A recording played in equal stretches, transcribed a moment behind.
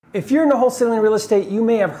If you're into wholesaling real estate, you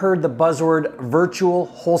may have heard the buzzword virtual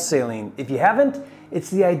wholesaling. If you haven't, it's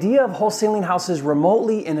the idea of wholesaling houses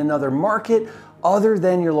remotely in another market other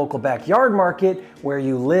than your local backyard market where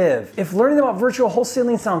you live. If learning about virtual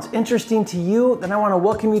wholesaling sounds interesting to you, then I want to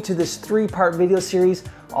welcome you to this 3-part video series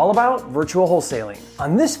all about virtual wholesaling.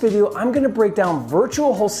 On this video, I'm going to break down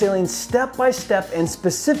virtual wholesaling step by step and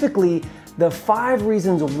specifically the 5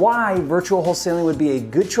 reasons why virtual wholesaling would be a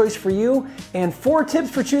good choice for you, and 4 tips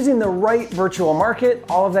for choosing the right virtual market.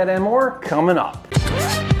 All of that and more coming up.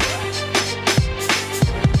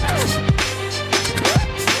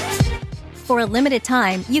 For a limited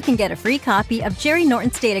time, you can get a free copy of Jerry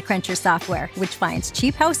Norton's Data Cruncher software, which finds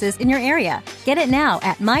cheap houses in your area. Get it now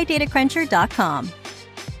at mydatacruncher.com.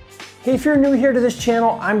 Hey, if you're new here to this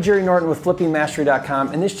channel, I'm Jerry Norton with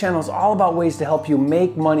FlippingMastery.com, and this channel is all about ways to help you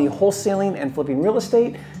make money wholesaling and flipping real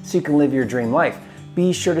estate so you can live your dream life.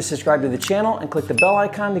 Be sure to subscribe to the channel and click the bell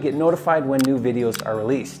icon to get notified when new videos are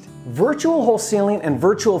released. Virtual wholesaling and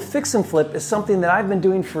virtual fix and flip is something that I've been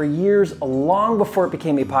doing for years, long before it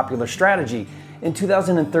became a popular strategy. In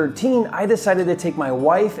 2013, I decided to take my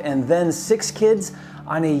wife and then 6 kids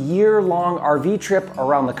on a year-long RV trip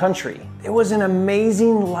around the country. It was an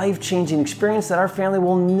amazing, life-changing experience that our family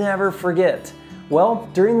will never forget. Well,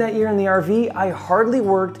 during that year in the RV, I hardly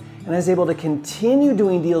worked and I was able to continue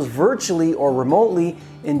doing deals virtually or remotely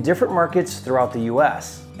in different markets throughout the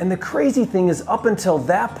US. And the crazy thing is, up until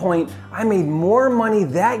that point, I made more money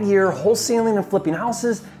that year wholesaling and flipping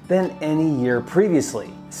houses than any year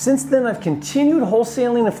previously. Since then, I've continued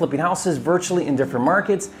wholesaling and flipping houses virtually in different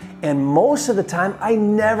markets, and most of the time, I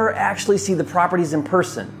never actually see the properties in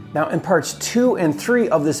person. Now, in parts 2 and 3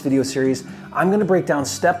 of this video series, I'm going to break down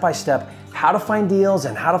step by step how to find deals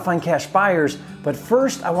and how to find cash buyers, but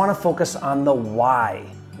first, I want to focus on the why.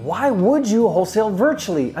 Why would you wholesale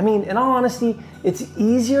virtually? I mean, in all honesty, it's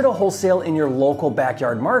easier to wholesale in your local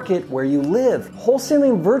backyard market where you live.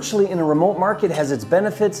 Wholesaling virtually in a remote market has its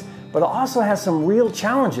benefits, but it also has some real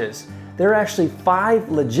challenges. There are actually 5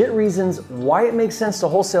 legit reasons why it makes sense to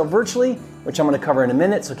wholesale virtually, which I'm going to cover in a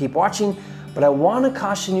minute, so keep watching. But I want to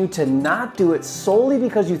caution you to not do it solely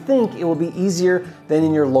because you think it will be easier than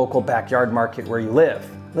in your local backyard market where you live.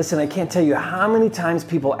 Listen, I can't tell you how many times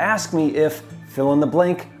people ask me if fill in the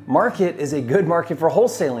blank market is a good market for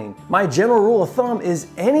wholesaling. My general rule of thumb is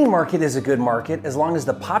any market is a good market as long as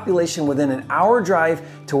the population within an hour drive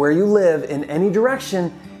to where you live in any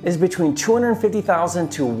direction is between 250,000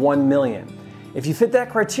 to 1 million. If you fit that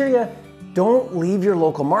criteria, don't leave your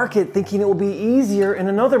local market thinking it will be easier in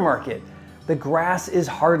another market. The grass is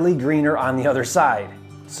hardly greener on the other side.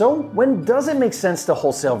 So when does it make sense to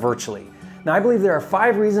wholesale virtually? Now, I believe there are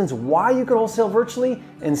 5 reasons why you could wholesale virtually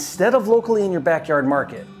instead of locally in your backyard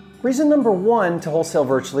market. Reason number 1 to wholesale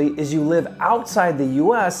virtually is you live outside the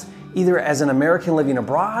US, either as an American living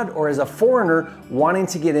abroad or as a foreigner wanting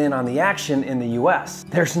to get in on the action in the US.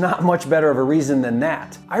 There's not much better of a reason than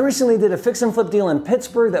that. I recently did a fix and flip deal in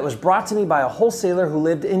Pittsburgh that was brought to me by a wholesaler who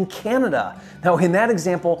lived in Canada. Now, in that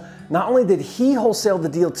example, not only did he wholesale the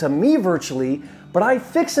deal to me virtually, but I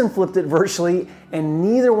fix and flipped it virtually, and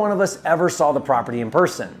neither one of us ever saw the property in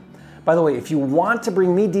person. By the way, if you want to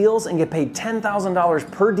bring me deals and get paid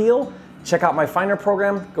 $10,000 per deal, check out my Finder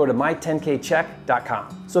program. Go to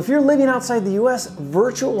my10kcheck.com. So if you're living outside the US,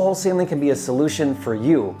 virtual wholesaling can be a solution for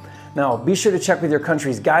you. Now, be sure to check with your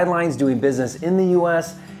country's guidelines doing business in the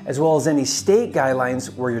US, as well as any state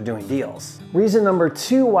guidelines where you're doing deals. Reason number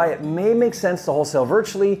 2 why it may make sense to wholesale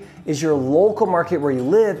virtually is your local market where you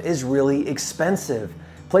live is really expensive.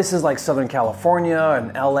 Places like Southern California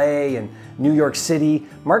and LA and New York City,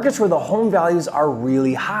 markets where the home values are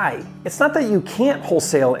really high. It's not that you can't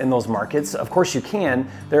wholesale in those markets, of course you can.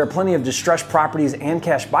 There are plenty of distressed properties and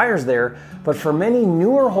cash buyers there, but for many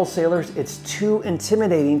newer wholesalers, it's too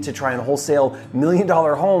intimidating to try and wholesale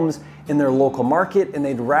million-dollar homes in their local market, and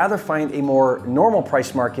they'd rather find a more normal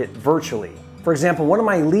price market virtually. For example, one of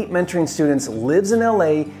my elite mentoring students lives in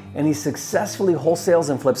LA and he successfully wholesales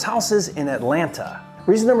and flips houses in Atlanta.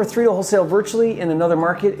 Reason number 3 to wholesale virtually in another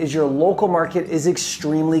market is your local market is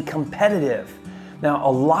extremely competitive. Now, a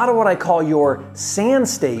lot of what I call your sand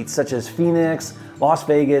states, such as Phoenix, Las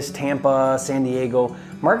Vegas, Tampa, San Diego,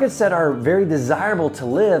 markets that are very desirable to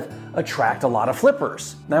live, attract a lot of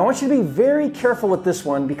flippers. Now, I want you to be very careful with this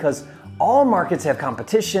one because all markets have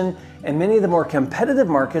competition, and many of the more competitive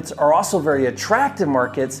markets are also very attractive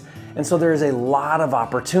markets, and so there is a lot of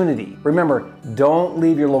opportunity. Remember, don't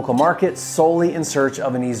leave your local market solely in search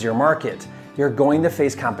of an easier market. You're going to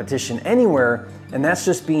face competition anywhere, and that's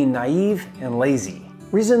just being naive and lazy.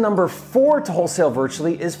 Reason number 4 to wholesale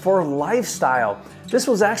virtually is for lifestyle. This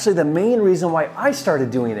was actually the main reason why I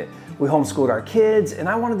started doing it. We homeschooled our kids and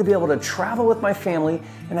I wanted to be able to travel with my family,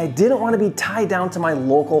 and I didn't want to be tied down to my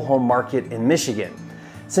local home market in Michigan.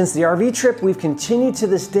 Since the RV trip, we've continued to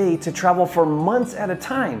this day to travel for months at a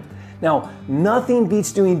time. Now, nothing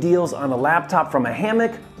beats doing deals on a laptop from a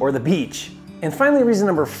hammock or the beach. And finally, reason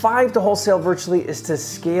number 5 to wholesale virtually is to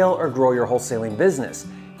scale or grow your wholesaling business.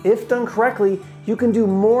 If done correctly, you can do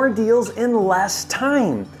more deals in less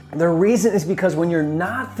time. The reason is because when you're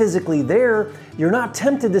not physically there, you're not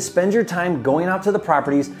tempted to spend your time going out to the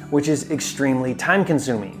properties, which is extremely time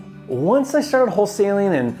consuming. Once I started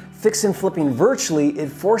wholesaling and fix and flipping virtually, it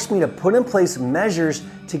forced me to put in place measures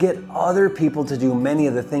to get other people to do many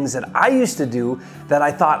of the things that I used to do that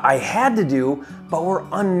I thought I had to do, but were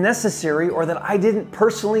unnecessary or that I didn't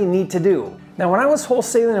personally need to do. Now, when I was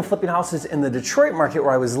wholesaling and flipping houses in the Detroit market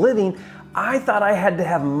where I was living, I thought I had to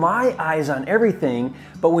have my eyes on everything,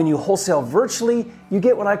 but when you wholesale virtually, you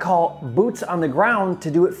get what I call boots on the ground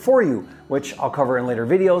to do it for you, which I'll cover in later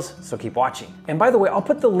videos, so keep watching. And by the way, I'll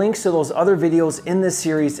put the links to those other videos in this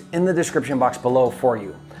series in the description box below for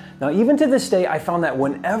you. Now, even to this day, I found that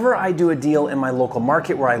whenever I do a deal in my local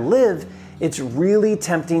market where I live, it's really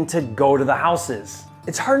tempting to go to the houses.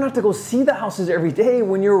 It's hard not to go see the houses every day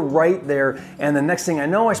when you're right there, and the next thing I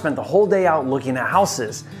know, I spent the whole day out looking at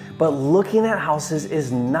houses. But looking at houses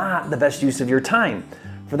is not the best use of your time.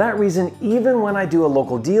 For that reason, even when I do a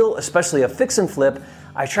local deal, especially a fix and flip,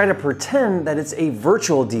 I try to pretend that it's a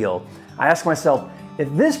virtual deal. I ask myself,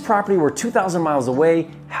 if this property were 2,000 miles away,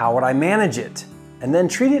 how would I manage it? And then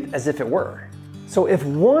treat it as if it were. So if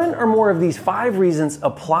one or more of these 5 reasons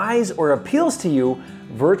applies or appeals to you,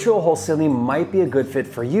 virtual wholesaling might be a good fit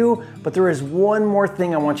for you, but there is one more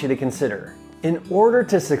thing I want you to consider. In order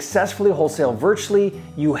to successfully wholesale virtually,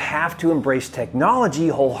 you have to embrace technology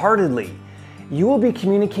wholeheartedly. You will be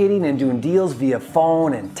communicating and doing deals via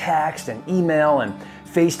phone and text and email and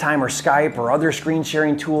FaceTime or Skype or other screen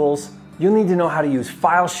sharing tools. You'll need to know how to use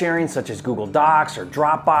file sharing such as Google Docs or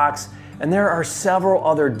Dropbox, and there are several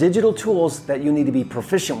other digital tools that you need to be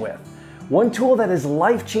proficient with. One tool that is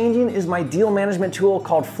life-changing is my deal management tool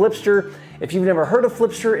called Flipster. If you've never heard of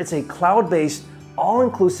Flipster, it's a cloud-based,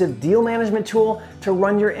 all-inclusive deal management tool to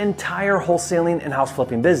run your entire wholesaling and house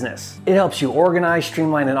flipping business. It helps you organize,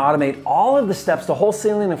 streamline, and automate all of the steps to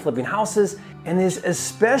wholesaling and flipping houses, and is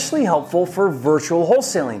especially helpful for virtual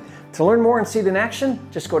wholesaling. To learn more and see it in action,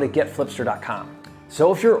 just go to getflipster.com.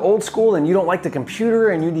 So if you're old school and you don't like the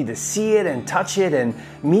computer and you need to see it and touch it and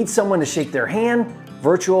meet someone to shake their hand,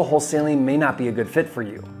 virtual wholesaling may not be a good fit for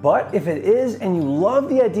you. But if it is and you love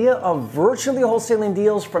the idea of virtually wholesaling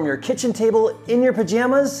deals from your kitchen table in your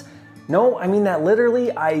pajamas, no, I mean that literally,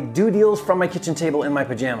 I do deals from my kitchen table in my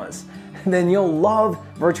pajamas, then you'll love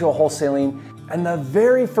virtual wholesaling. And the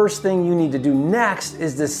very first thing you need to do next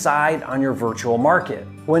is decide on your virtual market.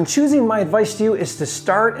 When choosing, my advice to you is to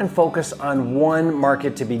start and focus on one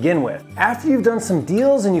market to begin with. After you've done some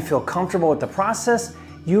deals and you feel comfortable with the process,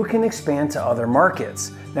 you can expand to other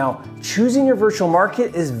markets. Now, choosing your virtual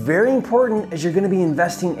market is very important as you're going to be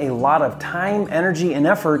investing a lot of time, energy, and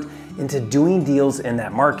effort into doing deals in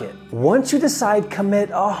that market. Once you decide,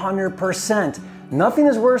 commit 100%. Nothing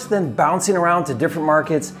is worse than bouncing around to different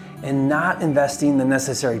markets and not investing the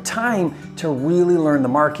necessary time to really learn the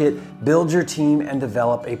market, build your team, and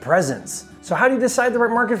develop a presence. So how do you decide the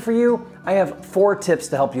right market for you? I have 4 tips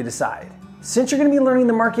to help you decide. Since you're going to be learning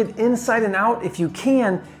the market inside and out, if you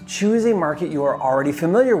can, choose a market you are already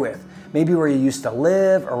familiar with. Maybe where you used to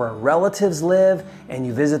live or where relatives live and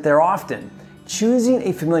you visit there often. Choosing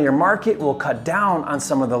a familiar market will cut down on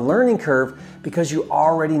some of the learning curve because you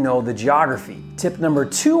already know the geography. Tip number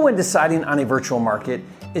 2 when deciding on a virtual market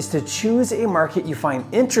is to choose a market you find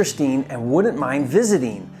interesting and wouldn't mind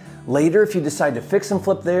visiting. Later, if you decide to fix and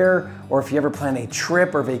flip there, or if you ever plan a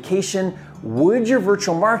trip or vacation, would your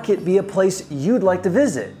virtual market be a place you'd like to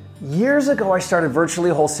visit? Years ago, I started virtually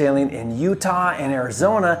wholesaling in Utah and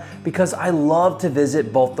Arizona because I love to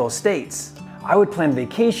visit both those states. I would plan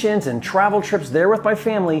vacations and travel trips there with my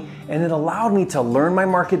family, and it allowed me to learn my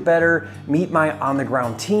market better, meet my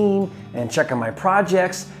on-the-ground team, and check on my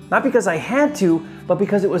projects, not because I had to, but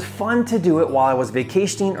because it was fun to do it while I was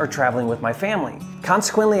vacationing or traveling with my family.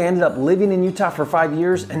 Consequently, I ended up living in Utah for 5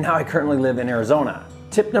 years, and now I currently live in Arizona.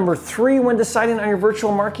 Tip number 3 when deciding on your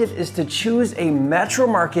virtual market is to choose a metro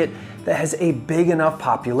market that has a big enough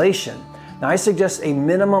population. Now, I suggest a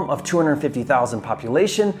minimum of 250,000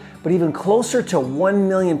 population, but even closer to 1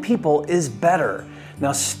 million people is better.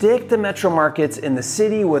 Now, stick to metro markets in the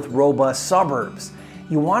city with robust suburbs.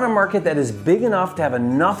 you want a market that is big enough to have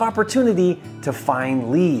enough opportunity to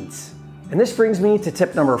find leads. And this brings me to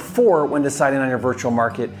tip number 4 when deciding on your virtual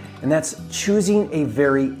market, and that's choosing a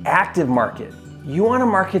very active market. You want a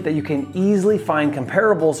market that you can easily find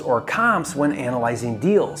comparables or comps when analyzing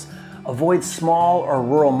deals. Avoid small or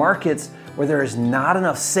rural markets where there is not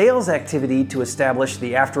enough sales activity to establish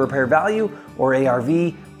the after repair value or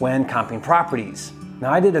ARV when comping properties.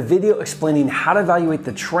 Now, I did a video explaining how to evaluate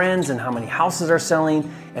the trends and how many houses are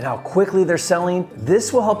selling and how quickly they're selling.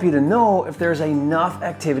 This will help you to know if there's enough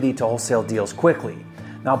activity to wholesale deals quickly.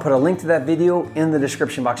 Now, I'll put a link to that video in the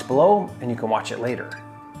description box below and you can watch it later.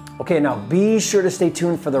 Okay, now be sure to stay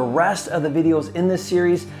tuned for the rest of the videos in this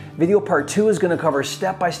series. Video part 2 is going to cover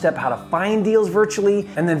step-by-step how to find deals virtually,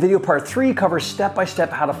 and then video part 3 covers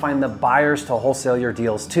step-by-step how to find the buyers to wholesale your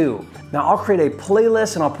deals too. Now, I'll create a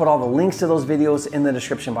playlist and I'll put all the links to those videos in the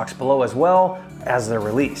description box below as well as they're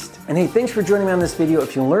released. And hey, thanks for joining me on this video.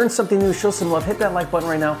 If you learned something new, show some love, hit that like button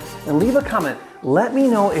right now and leave a comment. Let me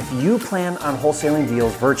know if you plan on wholesaling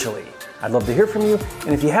deals virtually. I'd love to hear from you,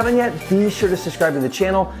 and if you haven't yet, be sure to subscribe to the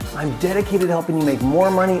channel. I'm dedicated to helping you make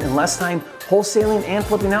more money in less time wholesaling and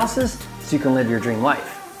flipping houses so you can live your dream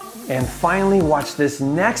life. And finally, watch this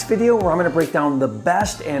next video where I'm going to break down the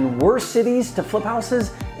best and worst cities to flip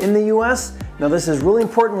houses in the US. Now, this is really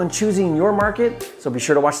important when choosing your market, so be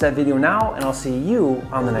sure to watch that video now, and I'll see you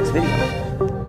on the next video.